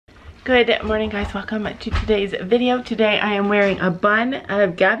Good morning, guys. Welcome to today's video. Today I am wearing a bun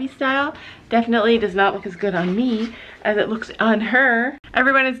of Gabby style. Definitely does not look as good on me as it looks on her.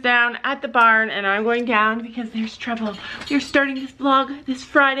 Everyone is down at the barn and I'm going down because there's trouble. We're starting this vlog, this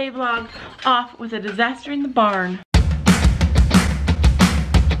Friday vlog, off with a disaster in the barn.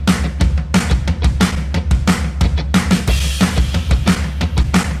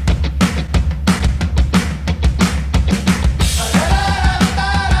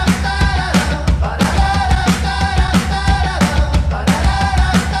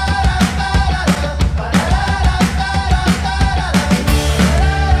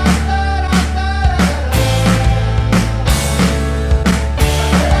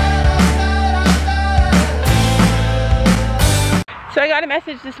 So I got a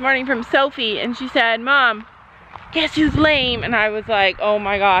message this morning from Sophie and she said, "Mom, guess who's lame?" And I was like, oh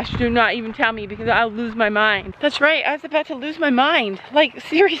my gosh, do not even tell me because I'll lose my mind. That's right, I was about to lose my mind. Like,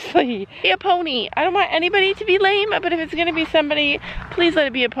 seriously, be a pony. I don't want anybody to be lame, but if it's gonna be somebody, please let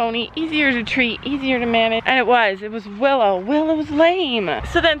it be a pony. Easier to treat, easier to manage. And it was Willow. Willow was lame.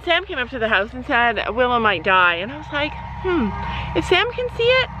 So then Sam came up to the house and said, Willow might die. And I was like, if Sam can see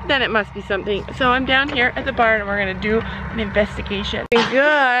it, then it must be something. So I'm down here at the barn and we're gonna do an investigation.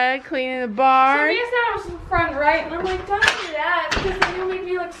 Good, cleaning the barn. Somebody said it was the front right, and I'm like, don't do that, because then you'll make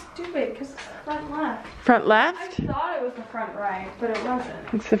me look stupid, because it's front left. Front left? I thought it was the front right, but it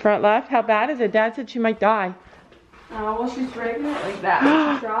wasn't. It's the front left? How bad is it? Dad said she might die. Well, she's dragging it like that.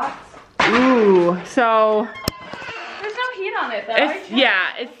 She drops. Ooh, so... There's no heat on it, though.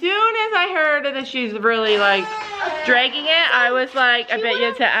 Yeah, as soon as I heard that she's really, like, dragging it, I was like, I bet you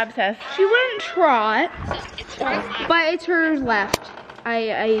it's an abscess. She wouldn't trot, but it's her left.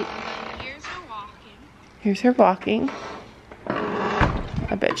 Here's her walking.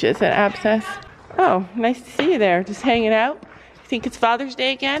 I bet you it's an abscess. Oh, nice to see you there. Just hanging out. You think it's Father's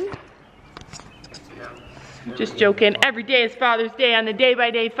Day again? Just joking. Every day is Father's Day on the Day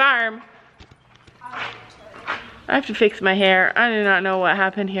by Day farm. I have to fix my hair. I do not know what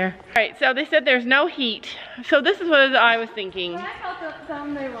happened here. All right, so they said there's no heat. So this is what I was thinking. When I felt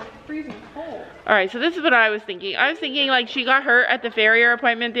them, they were freezing cold. All right, so this is what I was thinking. I was thinking like she got hurt at the farrier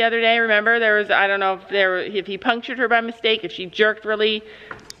appointment the other day. Remember, there was, I don't know if he punctured her by mistake, if she jerked really.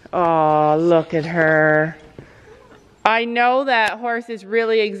 Oh, look at her. I know that horses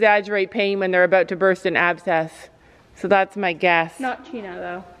really exaggerate pain when they're about to burst an abscess. So that's my guess. Not Chino,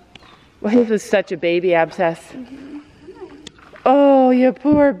 though. Well, his was such a baby abscess. Oh, you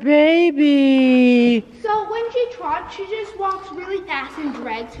poor baby. So when she trots, she just walks really fast and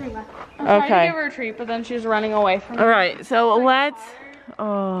drags her left. I'm trying to give her a treat, but then she's running away from me. All right, so let's,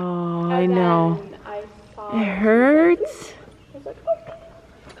 oh, I know. It hurts.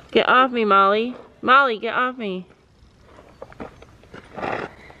 Get off me, Molly. Molly, get off me.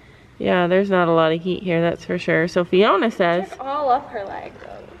 Yeah, there's not a lot of heat here, that's for sure. So Fiona says. It's all up her leg, though.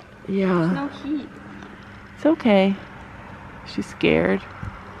 Yeah. There's no heat. It's okay. She's scared.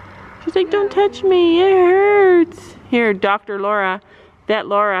 She's like, don't touch me, it hurts. Here, Dr. Laura, Vet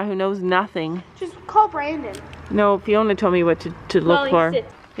Laura, who knows nothing. Just call Brandon. No, Fiona told me what to look for.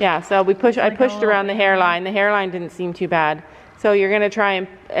 Yeah, so I pushed around the hairline. The hairline didn't seem too bad. So you're gonna try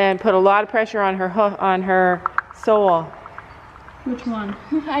and put a lot of pressure on her sole. Which one?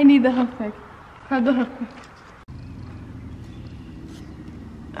 I need the hoof pick. Have the hoof pick.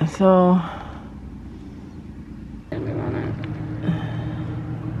 So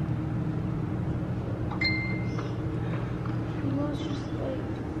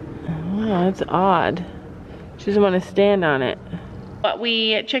wow, that's odd. She doesn't want to stand on it. But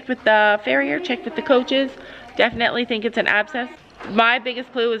we checked with the farrier, checked with the coaches. Definitely think it's an abscess. My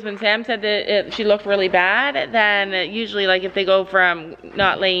biggest clue was when Sam said that she looked really bad, then usually like if they go from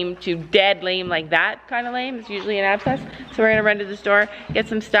not lame to dead lame like that kind of lame, it's usually an abscess. So we're gonna run to the store, get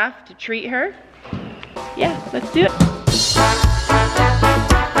some stuff to treat her. Yeah, let's do it.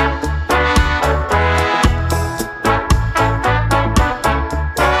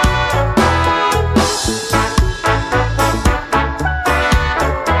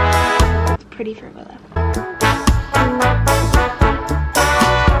 Pretty for Willow.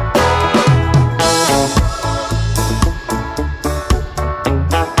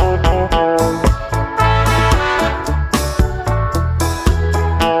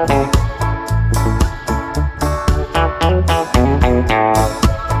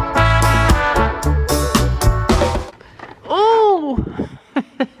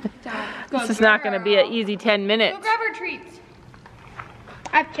 This is not going to be an easy 10 minutes. Go grab her treats.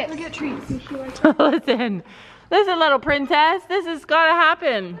 I have chips. We'll get treats. Listen, little princess, this has got to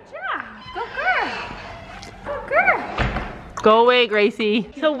happen. Yeah, go girl. Go girl. Go away, Gracie.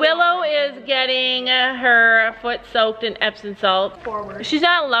 So Willow is getting her foot soaked in Epsom salt. Forward. She's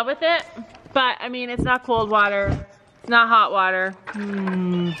not in love with it, but I mean, it's not cold water. It's not hot water.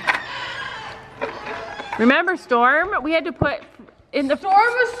 Remember Storm? We had to put in the... Storm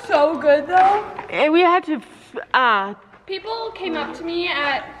was so good though. And we had to... People came up to me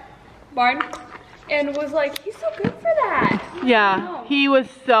at Barn and was like, he's so good for that. Yeah, he was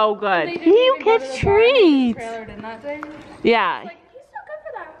so good. They didn't He even go to gets the barn and treats. trailered in that day. Yeah. Like, he's so good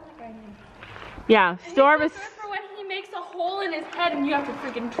for that. I was like, I know. Yeah, Storm He's is... so good for when he makes a hole in his head and you have to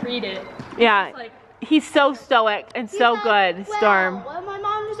freaking treat it. Yeah, It's like, he's so stoic and so good, Storm. When my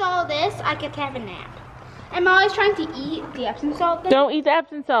mom does all this, I get to have a nap. I'm always trying to eat the Epsom salt thing. Don't eat the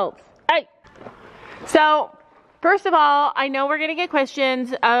Epsom salts. Hey. So, first of all, I know we're gonna get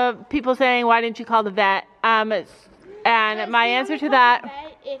questions of people saying, "Why didn't you call the vet?" And my answer to that,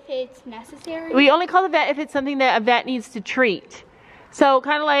 If it's necessary. we only call the vet if it's something that a vet needs to treat. So,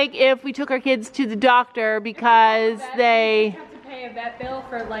 kind of like if we took our kids to the doctor because they. have to pay a vet bill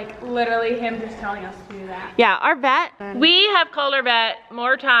for like literally him just telling us to do that. Yeah, our vet, we have called our vet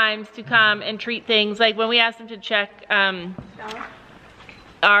more times to come and treat things. Like when we asked him to check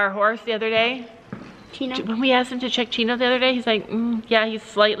our horse the other day. Chino. When we asked him to check Chino the other day, he's like, yeah, he's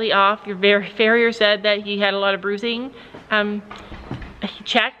slightly off. Your farrier said that he had a lot of bruising. He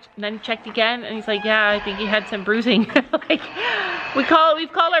checked, and then checked again, and he's like, yeah, I think he had some bruising. Like, we've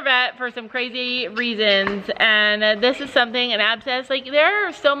called our vet for some crazy reasons, and this is something, an abscess. Like, there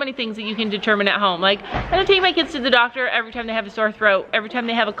are so many things that you can determine at home. Like, I don't take my kids to the doctor every time they have a sore throat, every time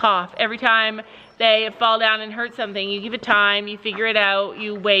they have a cough, every time they fall down and hurt something. You give it time, you figure it out,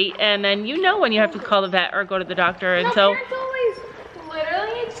 you wait, and then you know when you have to call the vet or go to the doctor. And so Parents always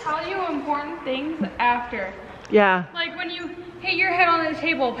literally tell you important things after. yeah. Like when you hit your head on the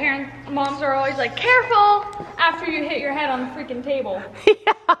table, moms are always like, careful, after you hit your head on the freaking table.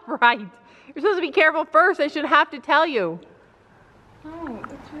 Yeah, right. You're supposed to be careful first. I should have to tell you. Oh,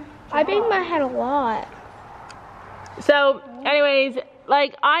 that's your I bang my head a lot. So, anyways,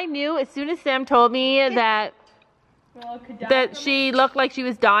 like I knew as soon as Sam told me that she looked like she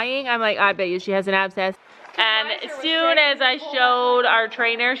was dying, I'm like, I bet you she has an abscess. And as soon as I showed our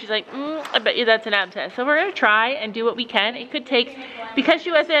trainer, she's like, I bet you that's an abscess. So we're gonna try and do what we can. It could take, because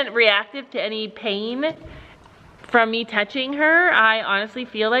she wasn't reactive to any pain from me touching her, I honestly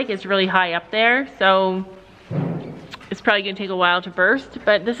feel like it's really high up there. So it's probably gonna take a while to burst,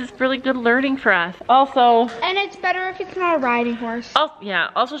 but this is really good learning for us. Also, And it's better if it's not a riding horse. oh yeah,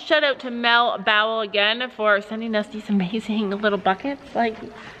 also shout out to Mel Bowell again for sending us these amazing little buckets. Like,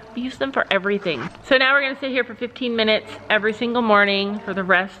 we use them for everything. So now we're gonna sit here for 15 minutes every single morning for the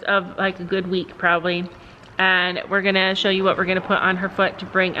rest of like a good week probably. And we're gonna show you what we're gonna put on her foot to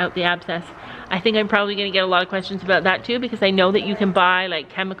bring out the abscess. I think I'm probably gonna get a lot of questions about that too, because I know that you can buy like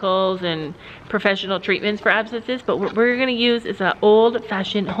chemicals and professional treatments for abscesses, but what we're gonna use is an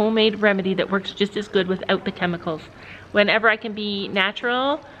old-fashioned homemade remedy that works just as good without the chemicals. Whenever I can be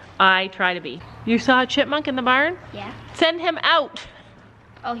natural, I try to be. You saw a chipmunk in the barn? Yeah. Send him out.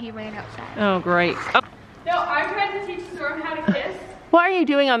 Oh, he ran outside. Oh, great. Oh. No, I tried to teach Storm how to kiss. What are you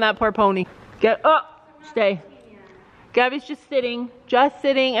doing on that poor pony? Get up, stay. Gabby's just sitting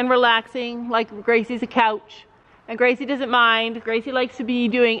and relaxing like Gracie's a couch. And Gracie doesn't mind. Gracie likes to be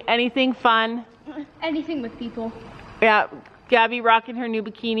doing anything fun. Anything with people. Yeah, Gabby rocking her new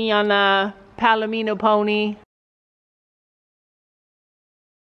bikini on the Palomino pony.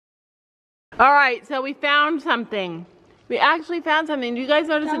 All right, so we found something. We actually found something. Do you guys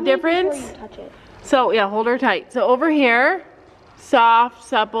notice a difference? Touch it. So yeah, hold her tight. So over here, soft,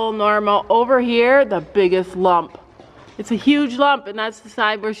 supple, normal. Over here, the biggest lump. It's a huge lump, and that's the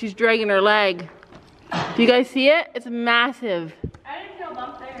side where she's dragging her leg. Do you guys see it? It's massive. I didn't feel a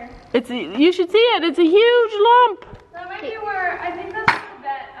bump there. You should see it. It's a huge lump. That might be where, I think that's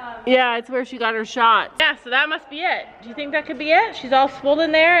that, Yeah, it's where she got her shot. Yeah, so that must be it. Do you think that could be it? She's all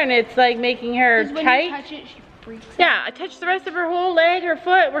swollen there, and it's like making her When tight. you touch it, she freaks out. Yeah, I touched the rest of her whole leg, her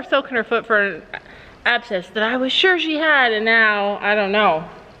foot. We're soaking her foot for an abscess that I was sure she had, and now I don't know.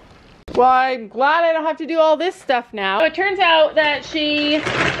 Well, I'm glad I don't have to do all this stuff now. So it turns out that she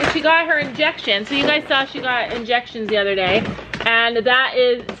got her injection. So you guys saw she got injections the other day, and that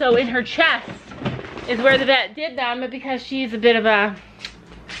is, so in her chest is where the vet did them, but because she's a bit of a,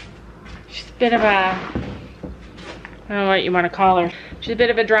 I don't know what you want to call her. She's a bit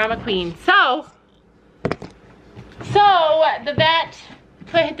of a drama queen. So the vet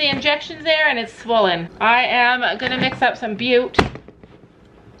put the injections there and it's swollen. I am gonna mix up some Butte.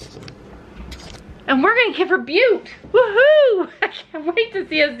 And we're gonna give her Butte. Woohoo! I can't wait to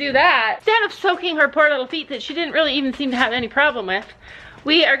see us do that. Instead of soaking her poor little feet that she didn't really even seem to have any problem with,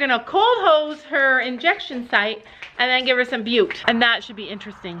 we are gonna cold hose her injection site and then give her some Butte. And that should be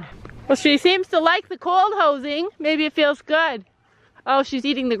interesting. Well, she seems to like the cold hosing. Maybe it feels good. Oh, she's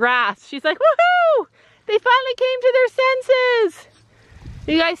eating the grass. She's like, woohoo! They finally came to their senses.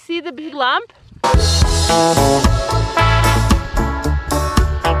 You guys see the big lump?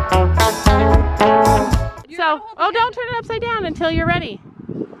 So, oh, don't turn it upside down until you're ready.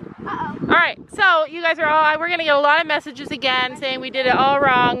 Uh-oh. All right, so you guys are all, we're gonna get a lot of messages again saying we did it all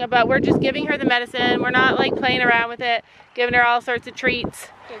wrong, but we're just giving her the medicine. We're not like playing around with it, giving her all sorts of treats,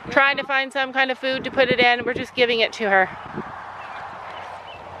 trying to find some kind of food to put it in. We're just giving it to her.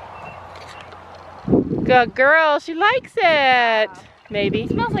 Good girl, she likes it. Maybe. It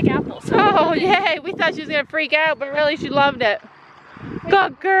smells like apples. Oh, yay, we thought she was gonna freak out, but really she loved it.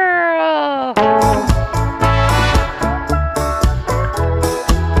 Good girl.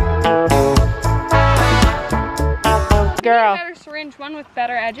 Girl. Better syringe, one with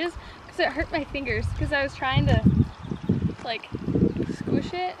better edges, because it hurt my fingers. Because I was trying to like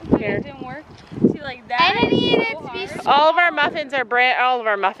squish it, but it didn't work. See, like that. And it needed so to be hard. All of our muffins are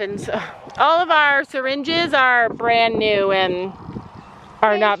all of our syringes are brand new and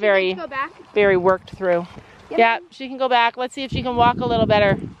are not very worked through. Yep. Yeah, she can go back. Let's see if she can walk a little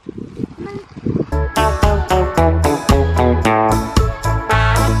better.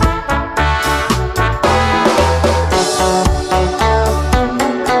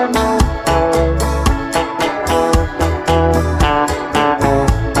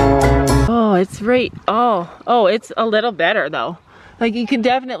 Oh, it's a little better though. Like you can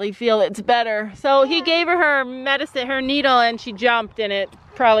definitely feel it's better. So he gave her medicine, her needle, and she jumped and it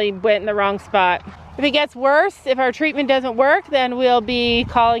probably went in the wrong spot. If it gets worse, if our treatment doesn't work, then we'll be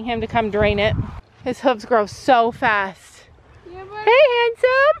calling him to come drain it. His hooves grow so fast. Yeah, but Hey,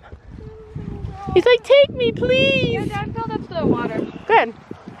 handsome. He's like, take me, please. yeah, Dad filled up the water. Good.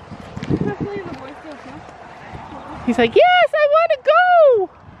 Hopefully the boys feel too. He's like, yes, I want to go.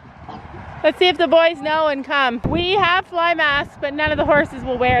 Let's see if the boys know and come. We have fly masks, but none of the horses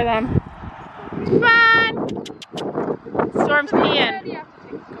will wear them. Come on. Storm's peeing. You have to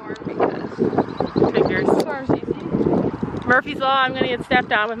take Storm because Fingers. Storm's easy. Murphy's Law, I'm gonna get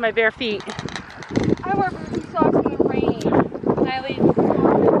stepped on with my bare feet. I wear booty socks in the rain. And I leave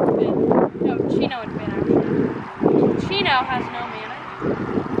Storm and Finn. No, Chino and Finn actually. Chino has no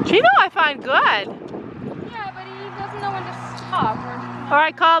manners. Chino I find good. Yeah, but he doesn't know when to stop. All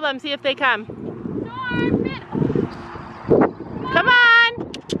right, call them, see if they come. Storm, Finn. Come on.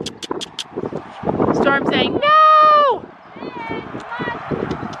 Storm saying, no. Finn,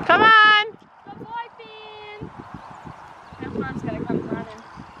 Come on. good boy, Finn. Now Storm's gonna come running.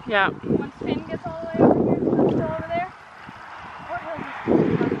 Yeah. Once Finn gets all the way over here, Storm's still over there. Or he'll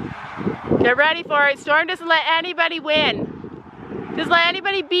just Get ready for it. Storm doesn't let anybody win. Just let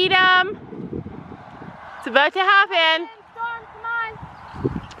anybody beat him. It's about to happen. Storm, come on.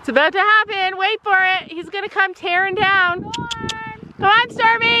 It's about to happen. Wait for it. He's gonna come tearing down. Storm. Come on,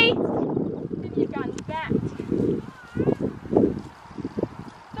 Stormy. Then you've gotten back.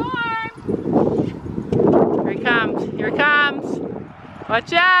 Storm. Here he comes. Here he comes.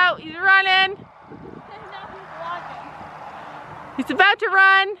 Watch out. He's running. Now he's walking. He's about to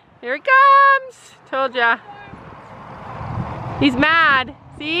run. Here he comes. Told ya. He's mad.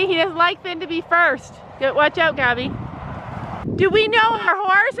 See, he doesn't like Finn to be first. Watch out, Gabby. Do we know our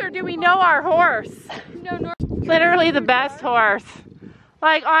horse or do we know our horse? No, Literally the best horse.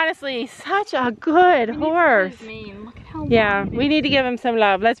 Like, honestly, such a good horse. Mean. Look at how Yeah, we need to give him some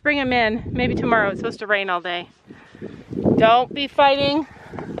love. Let's bring him in. Maybe tomorrow. It's supposed to rain all day. Don't be fighting.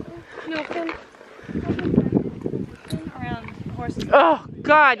 No, Finn. Around horses. Oh,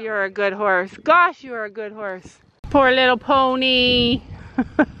 God, you're a good horse. Gosh, you are a good horse. Poor little pony.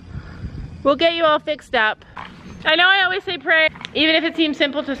 We'll get you all fixed up. I know I always say pray, even if it seems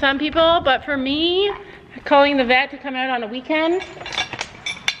simple to some people, but for me, calling the vet to come out on a weekend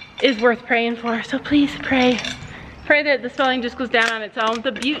is worth praying for. So please pray. Pray that the swelling just goes down on its own.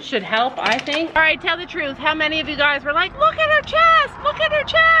 The Butte should help, I think. All right, tell the truth. How many of you guys were like, look at her chest, look at her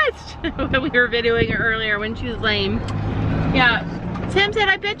chest? When we were videoing her earlier when she was lame. Yeah, Tim said,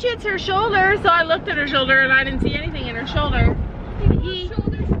 I bet you it's her shoulder. So I looked at her shoulder and I didn't see anything in her shoulder. He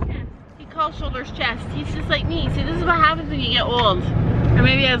calls shoulders chest. He's just like me. See, this is what happens when you get old. Or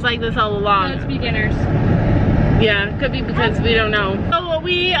maybe I was like this all along. No, it's beginners. Yeah, could be because we don't know. So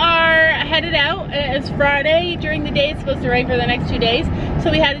we are headed out. It's Friday. During the day, it's supposed to rain for the next 2 days.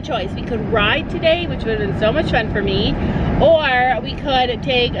 So we had a choice. We could ride today, which would have been so much fun for me, or we could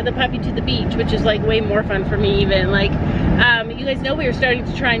take the puppy to the beach, which is like way more fun for me even. Like, you guys know we were starting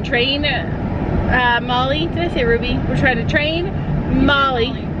to try and train Molly. Did I say Ruby? We're trying to train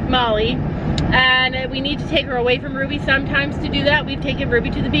Molly. And we need to take her away from Ruby sometimes to do that. We've taken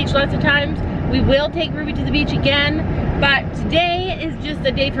Ruby to the beach lots of times. We will take Ruby to the beach again, but today is just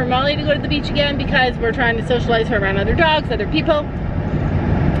a day for Molly to go to the beach again because we're trying to socialize her around other dogs, other people,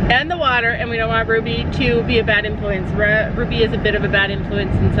 and the water, and we don't want Ruby to be a bad influence. Ruby is a bit of a bad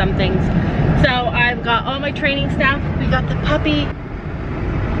influence in some things. So I've got all my training stuff. We got the puppy.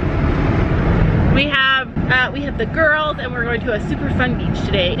 We have the girls, and we're going to a super fun beach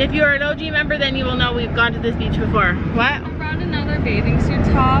today. If you're an OG member, then you will know we've gone to this beach before. What? I brought another bathing suit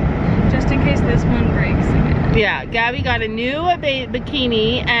top just in case this one breaks again. Yeah, Gabby got a new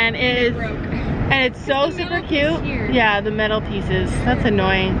bikini, and it's so super cute. Yeah, the metal pieces. That's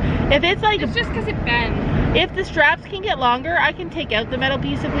annoying. If it's like it's just because it bends. If the straps can get longer, I can take out the metal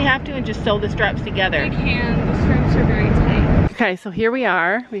piece if we have to and just sew the straps together. I can. The straps are very tight. Okay, so here we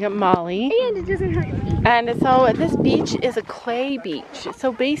are. We got Molly. And it doesn't hurt me. And so this beach is a clay beach.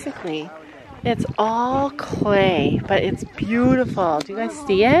 So basically, it's all clay, but it's beautiful. Do you guys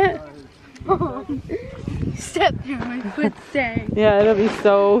see it? Step there, my foot sang. Yeah, it'll be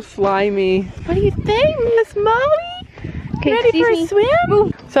so slimy. What do you think, Miss Molly? Okay, ready for a swim?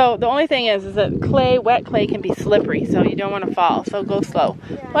 Move. So the only thing is that clay, wet clay can be slippery, so you don't want to fall, so go slow.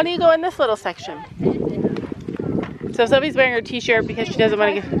 Why don't you go in this little section? So Sophie's wearing her t-shirt because she doesn't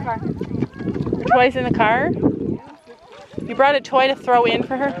want to get... Her toy's in the car? You brought a toy to throw in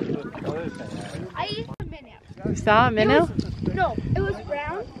for her? I used a minnow. You saw a minnow? No, it was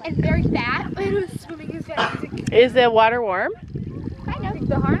round and very fat, but it was swimming as fast as it could. Is the water warm? Kind of.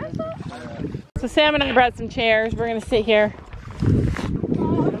 The harness? So Sam and I brought some chairs. We're going to sit here.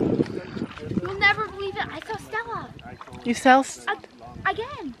 You'll never believe it. I saw Stella. You saw...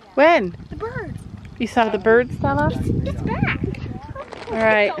 Again. When? The bird. You saw the bird, Stella? It's back.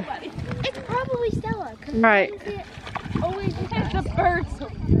 Alright. It's probably Stella. Right. Always the bird.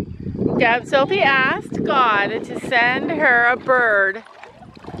 Yeah, Sophie asked God to send her a bird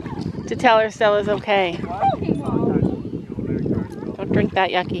to tell her Stella's okay. Don't drink that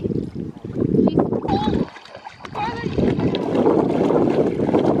yucky.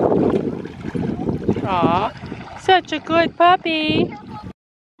 Aw, such a good puppy.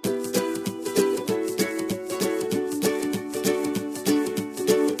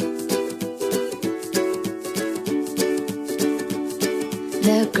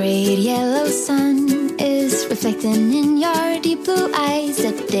 The great yellow sun is reflecting in your deep blue eyes.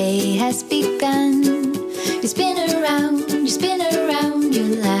 The day has begun. You spin around,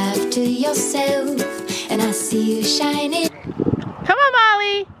 you laugh to yourself, and I see you shining. Come on,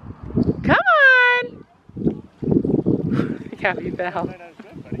 Molly. Come on. Gabby fell.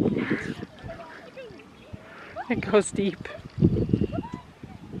 It goes deep.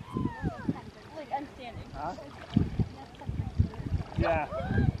 Yeah,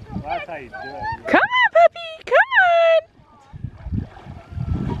 well, that's how you do it. Come on, puppy, come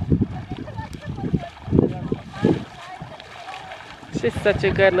on. She's such a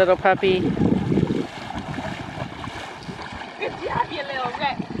good little puppy. Good job, you little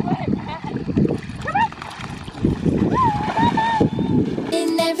wreck.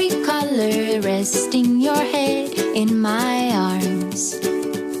 In every color, resting your head in my arms.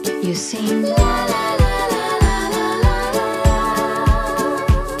 You sing la la la.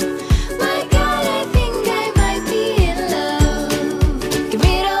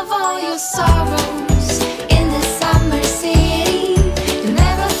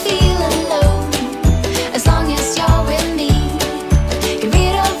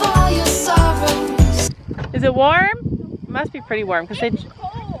 Is it warm? It must be pretty warm because it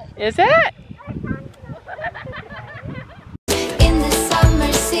is it? In the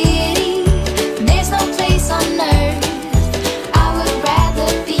summer city, there's no place on earth I would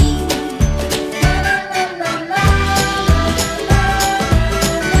rather be.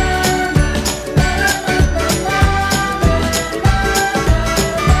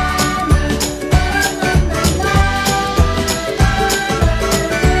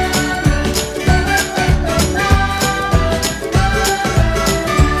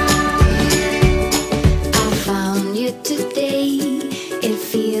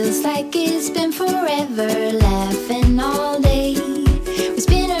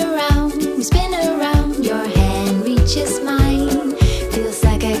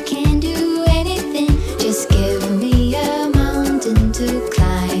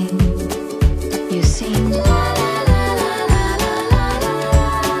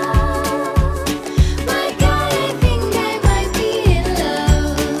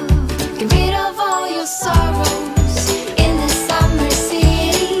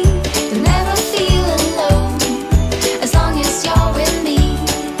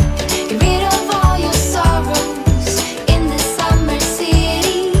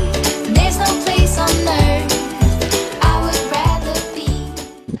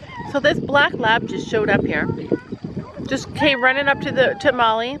 lab just showed up here. Just came running up to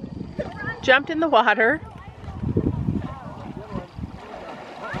Molly, jumped in the water.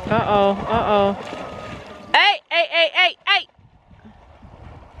 Uh-oh, uh-oh. Hey, hey, hey, hey, hey!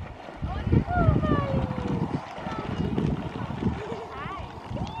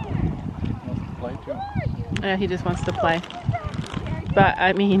 Yeah, he just wants to play. But,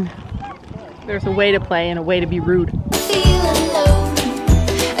 I mean, there's a way to play and a way to be rude. Feel alone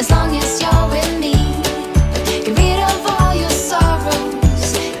as long as you're with me. Get rid of all your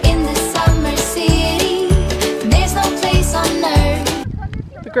sorrows in the summer city. There's no place on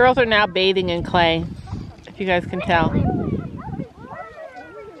earth. The girls are now bathing in clay, if you guys can tell.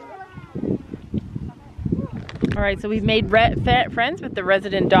 Alright, so we've made friends with the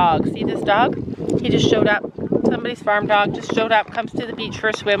resident dog. See this dog? He just showed up. Somebody's farm dog just showed up, comes to the beach for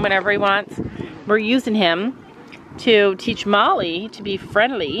a swim whenever he wants. We're using him to teach Molly to be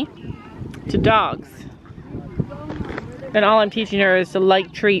friendly to dogs. And all I'm teaching her is to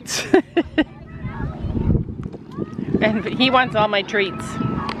like treats. And he wants all my treats.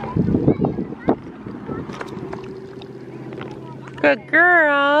 Good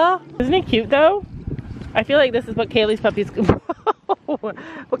girl. Isn't he cute though? I feel like this is what Kaylee's puppy's gonna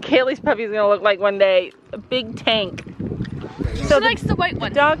look like one day. A big tank. So she likes the white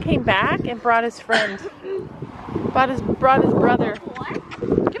one. The dog came back and brought his friend. brought his brother.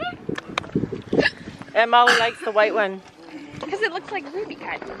 And Molly likes the white one. Because it looks like Ruby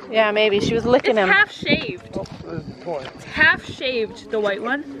kind of. Yeah, maybe. She was licking him. It's half shaved. It's half shaved, the white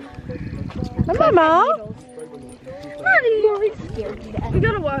one. Come on, Mom. We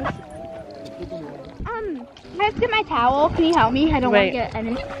gotta wash. Can I get my towel? Can you help me? I don't want Wait. to get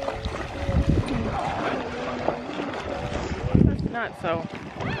any. Not so.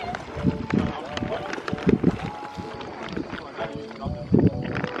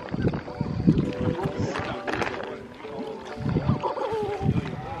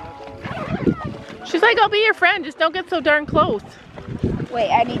 She's like, I'll be your friend. Just don't get so darn close.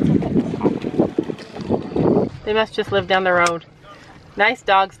 Wait, I need to put this on. They must just live down the road. Nice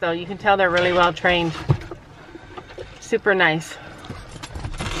dogs though. You can tell they're really well trained. Super nice.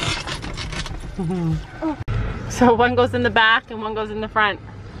 So one goes in the back and one goes in the front.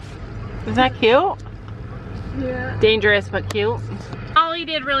 Isn't that cute? Yeah. Dangerous but cute. Molly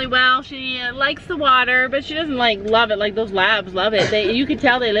did really well. She likes the water, but she doesn't like love it like those labs love it. You could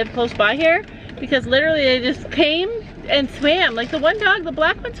tell they live close by here because literally they just came and swam. Like the one dog, the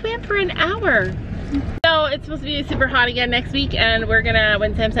black one, swam for an hour. So it's supposed to be super hot again next week, and we're gonna,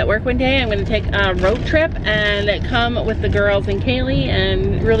 when Sam's at work one day, I'm gonna take a road trip and come with the girls and Kaylee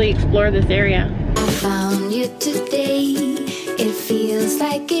and really explore this area. I found you today. It feels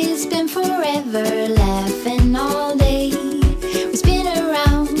like it's been forever, laughing all day. We spin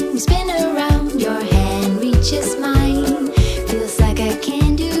around, your hand reaches mine.